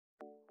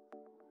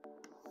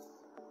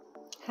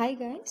Hi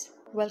guys,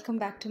 welcome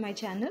back to my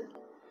channel.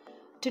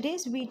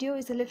 Today's video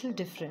is a little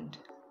different.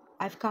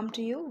 I've come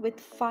to you with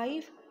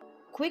 5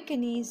 quick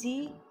and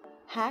easy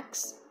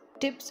hacks,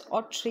 tips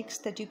or tricks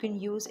that you can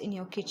use in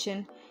your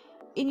kitchen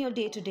in your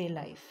day-to-day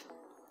life.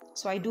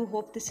 So I do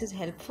hope this is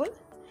helpful,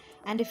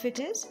 and if it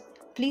is,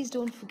 please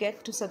don't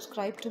forget to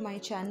subscribe to my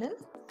channel,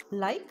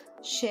 like,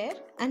 share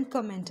and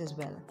comment as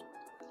well.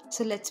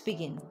 So let's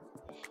begin.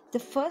 The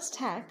first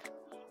hack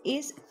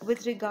is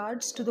with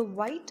regards to the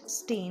white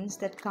stains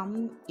that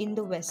come in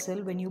the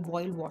vessel when you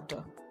boil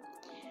water.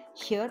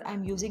 Here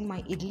I'm using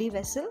my idli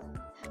vessel,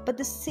 but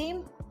the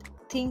same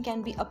thing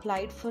can be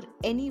applied for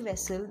any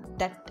vessel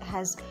that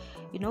has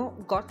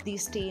got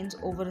these stains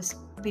over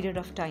a period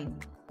of time.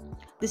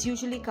 This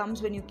usually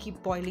comes when you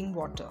keep boiling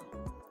water.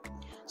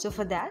 So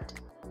for that,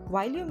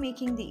 while you're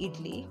making the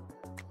idli,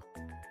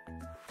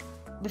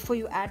 before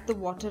you add the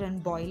water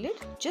and boil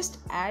it, just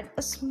add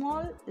a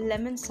small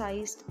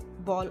lemon-sized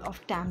ball of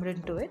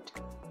tamarind to it,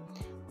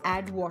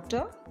 add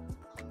water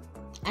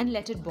and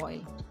let it boil.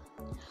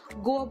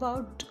 Go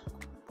about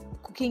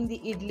cooking the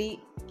idli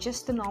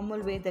just the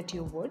normal way that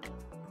you would.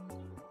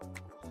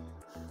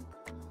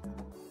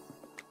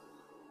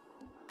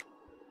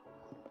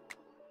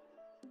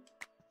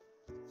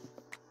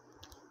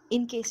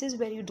 In cases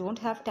where you don't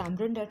have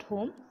tamarind at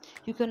home,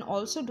 you can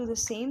also do the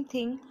same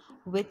thing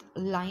with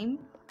lime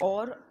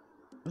or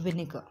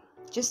vinegar.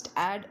 Just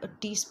add a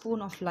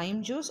teaspoon of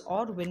lime juice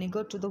or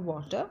vinegar to the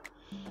water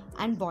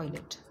and boil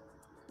it.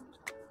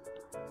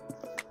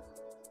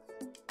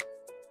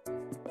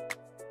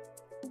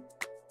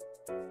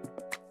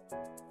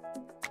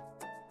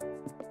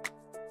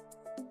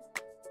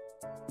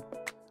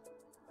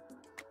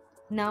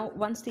 Now,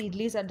 once the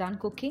idlis are done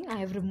cooking, I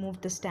have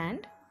removed the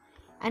stand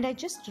and I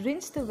just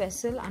rinse the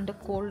vessel under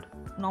cold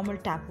normal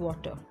tap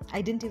water.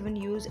 I didn't even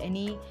use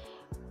any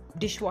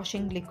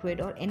dishwashing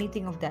liquid or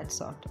anything of that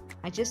sort.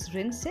 I just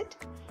rinse it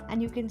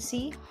and you can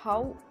see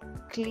how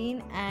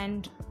clean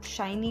and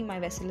shiny my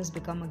vessel has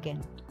become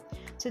again.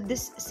 So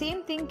this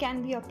same thing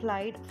can be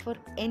applied for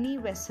any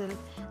vessel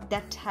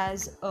that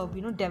has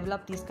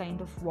developed these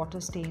kind of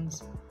water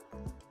stains.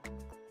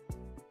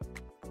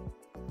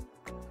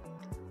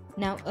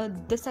 Now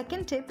the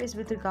second tip is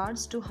with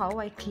regards to how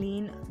I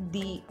clean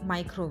the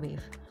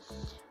microwave.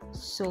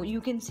 So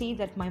you can see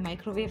that my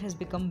microwave has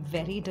become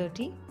very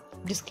dirty.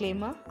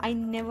 Disclaimer, I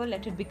never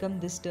let it become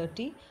this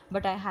dirty,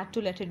 but I had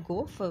to let it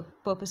go for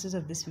purposes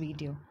of this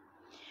video.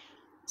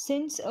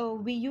 Since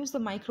we use the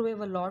microwave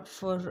a lot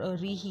for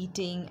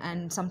reheating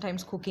and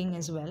sometimes cooking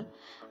as well,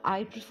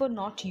 I prefer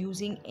not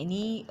using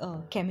any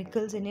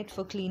chemicals in it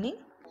for cleaning.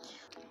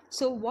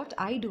 So what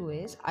I do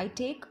is, I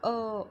take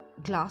a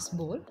glass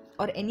bowl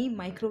or any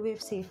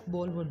microwave safe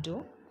bowl would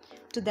do.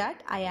 To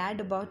that I add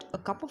about a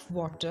cup of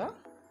water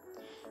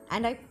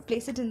and I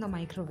place it in the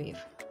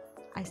microwave.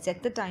 I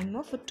set the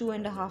timer for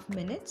 2.5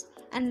 minutes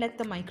and let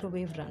the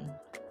microwave run.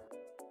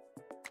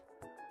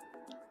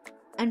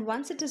 And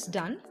once it is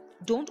done,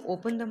 don't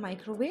open the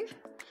microwave.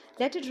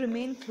 Let it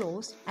remain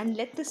closed and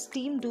let the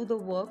steam do the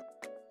work.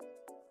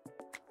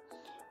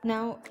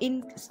 Now,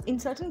 in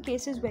certain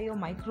cases where your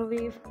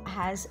microwave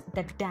has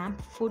that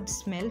damp food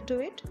smell to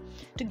it,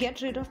 to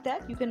get rid of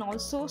that, you can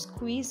also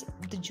squeeze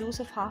the juice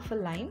of half a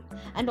lime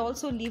and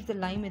also leave the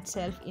lime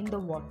itself in the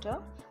water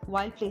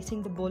while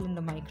placing the bowl in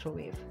the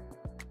microwave.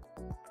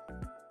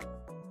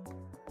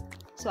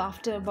 So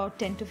after about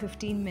 10 to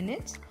 15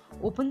 minutes,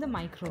 open the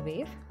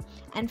microwave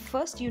and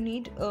first you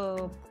need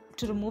to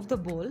remove the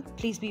bowl.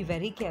 Please be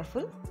very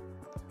careful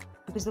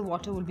because the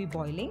water will be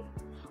boiling.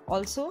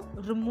 Also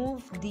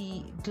remove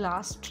the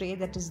glass tray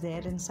that is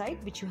there inside,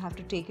 which you have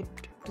to take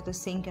it to the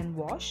sink and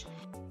wash.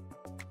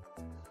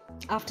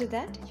 After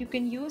that, you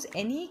can use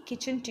any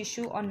kitchen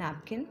tissue or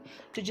napkin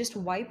to just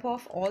wipe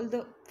off all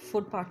the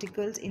food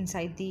particles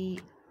inside the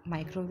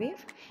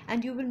microwave,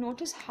 and you will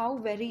notice how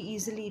very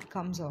easily it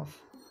comes off.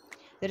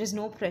 There is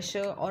no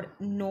pressure or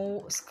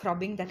no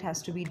scrubbing that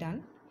has to be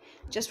done.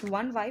 Just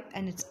one wipe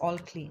and it's all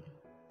clean.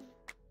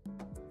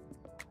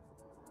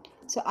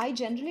 So I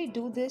generally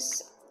do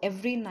this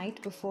every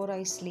night before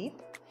I sleep.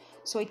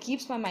 So it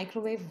keeps my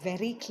microwave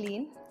very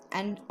clean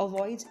and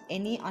avoids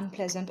any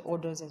unpleasant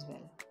odors as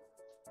well.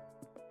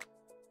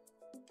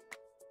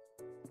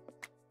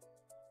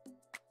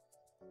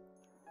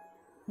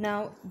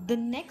 Now the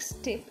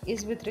next tip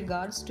is with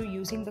regards to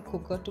using the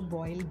cooker to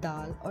boil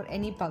dal or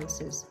any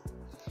pulses.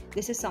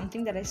 This is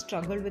something that I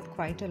struggled with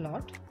quite a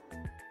lot.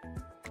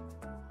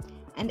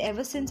 And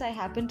ever since I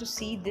happened to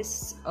see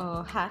this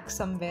hack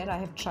somewhere, I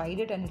have tried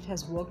it and it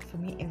has worked for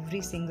me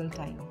every single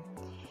time.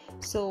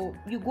 So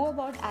you go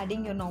about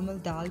adding your normal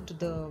dal to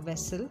the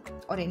vessel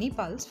or any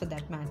pulse for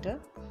that matter,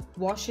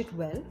 wash it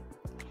well,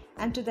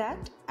 and to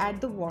that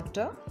add the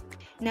water.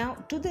 Now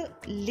to the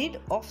lid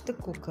of the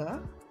cooker,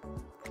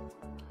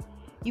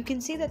 you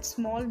can see that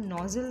small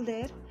nozzle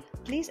there.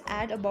 Please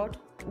add about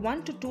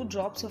 1 to 2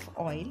 drops of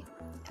oil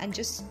and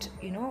just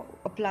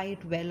apply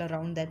it well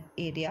around that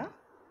area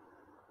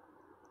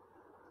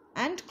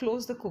and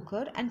close the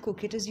cooker and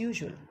cook it as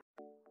usual.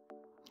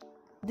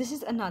 This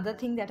is another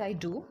thing that I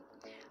do.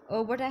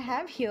 What I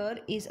have here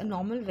is a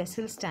normal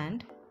vessel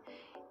stand.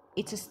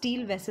 It's a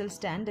steel vessel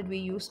stand that we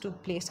use to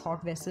place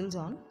hot vessels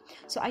on.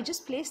 So I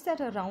just place that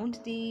around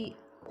the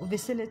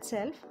whistle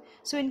itself.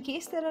 So in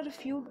case there are a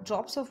few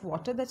drops of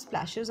water that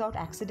splashes out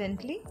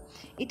accidentally,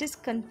 it is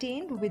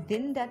contained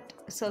within that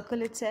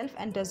circle itself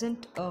and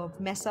doesn't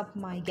mess up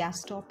my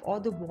gas top or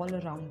the wall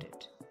around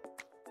it.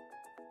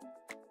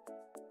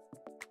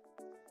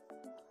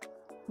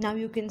 Now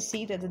you can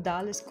see that the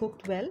dal is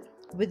cooked well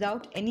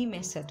without any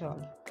mess at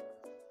all.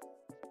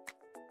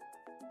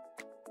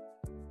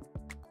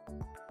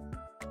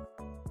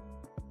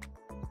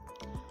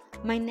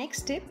 My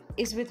next tip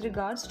is with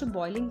regards to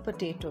boiling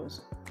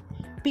potatoes.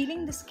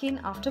 Peeling the skin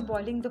after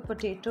boiling the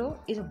potato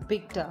is a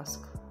big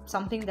task,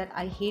 something that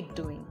I hate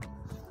doing.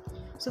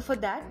 So for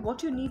that,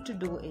 what you need to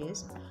do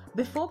is,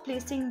 before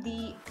placing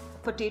the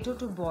potato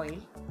to boil,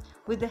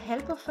 with the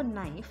help of a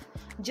knife,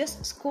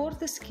 just score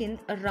the skin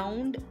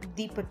around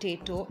the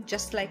potato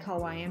just like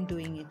how I am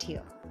doing it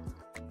here.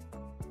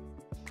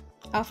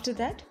 After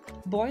that,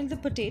 boil the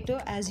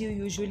potato as you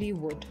usually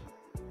would.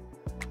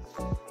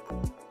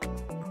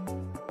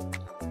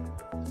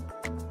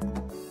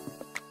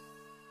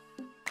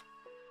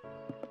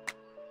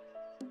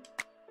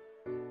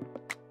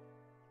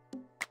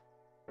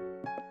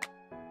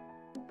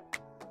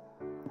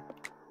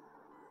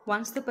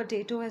 Once the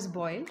potato has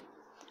boiled,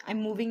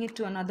 I'm moving it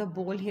to another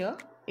bowl here.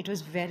 It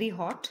was very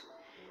hot,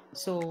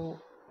 so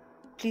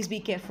please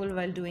be careful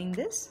while doing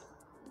this.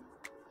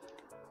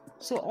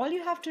 So all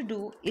you have to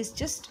do is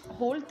just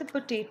hold the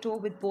potato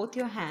with both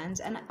your hands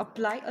and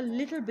apply a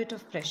little bit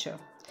of pressure.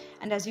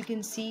 And as you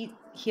can see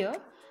here,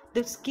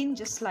 the skin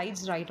just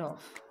slides right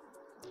off.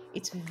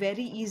 It's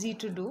very easy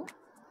to do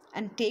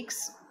and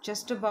takes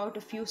just about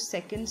a few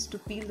seconds to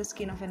peel the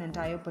skin of an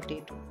entire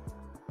potato.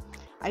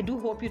 I do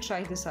hope you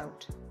try this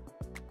out.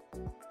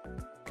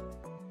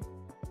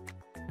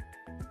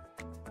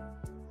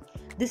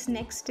 This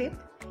next tip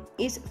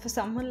is for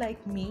someone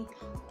like me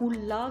who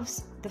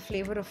loves the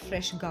flavor of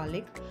fresh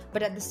garlic,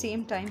 but at the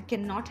same time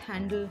cannot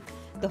handle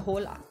the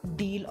whole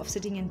deal of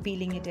sitting and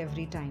peeling it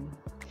every time.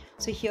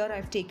 So here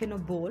I've taken a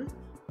bowl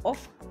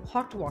of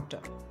hot water,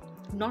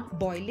 not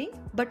boiling,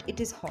 but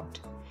it is hot.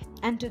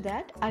 And to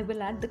that I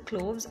will add the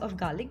cloves of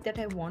garlic that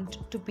I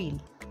want to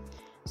peel.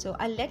 So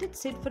I'll let it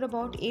sit for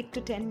about 8 to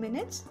 10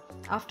 minutes,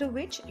 after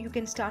which you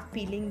can start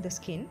peeling the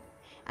skin.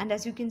 And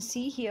as you can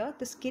see here,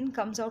 the skin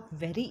comes out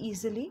very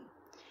easily,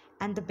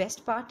 and the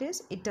best part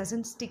is it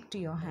doesn't stick to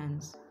your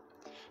hands.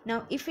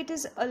 Now if it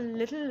is a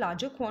little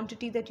larger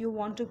quantity that you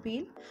want to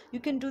peel, you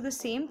can do the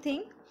same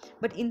thing,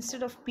 but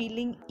instead of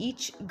peeling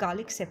each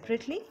garlic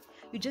separately,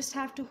 you just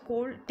have to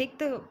take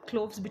the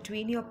cloves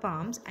between your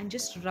palms and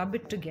just rub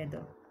it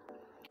together.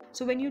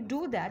 So when you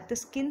do that, the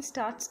skin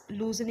starts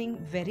loosening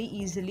very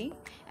easily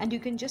and you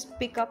can just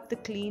pick up the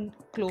clean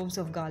cloves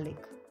of garlic.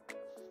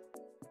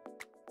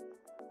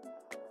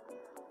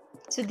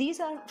 So these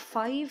are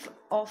 5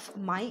 of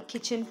my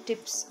kitchen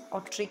tips or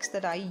tricks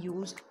that I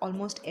use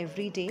almost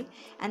every day,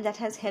 and that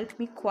has helped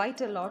me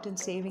quite a lot in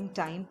saving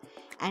time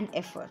and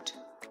effort.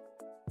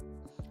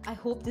 I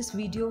hope this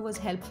video was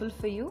helpful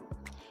for you,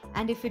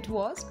 and if it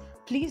was,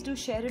 please do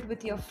share it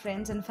with your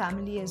friends and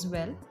family as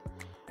well.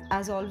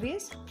 As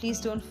always, please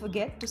don't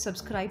forget to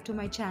subscribe to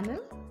my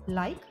channel,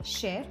 like,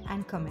 share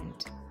and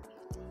comment.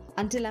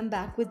 Until I'm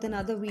back with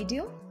another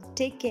video,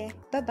 take care.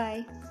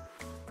 Bye-bye.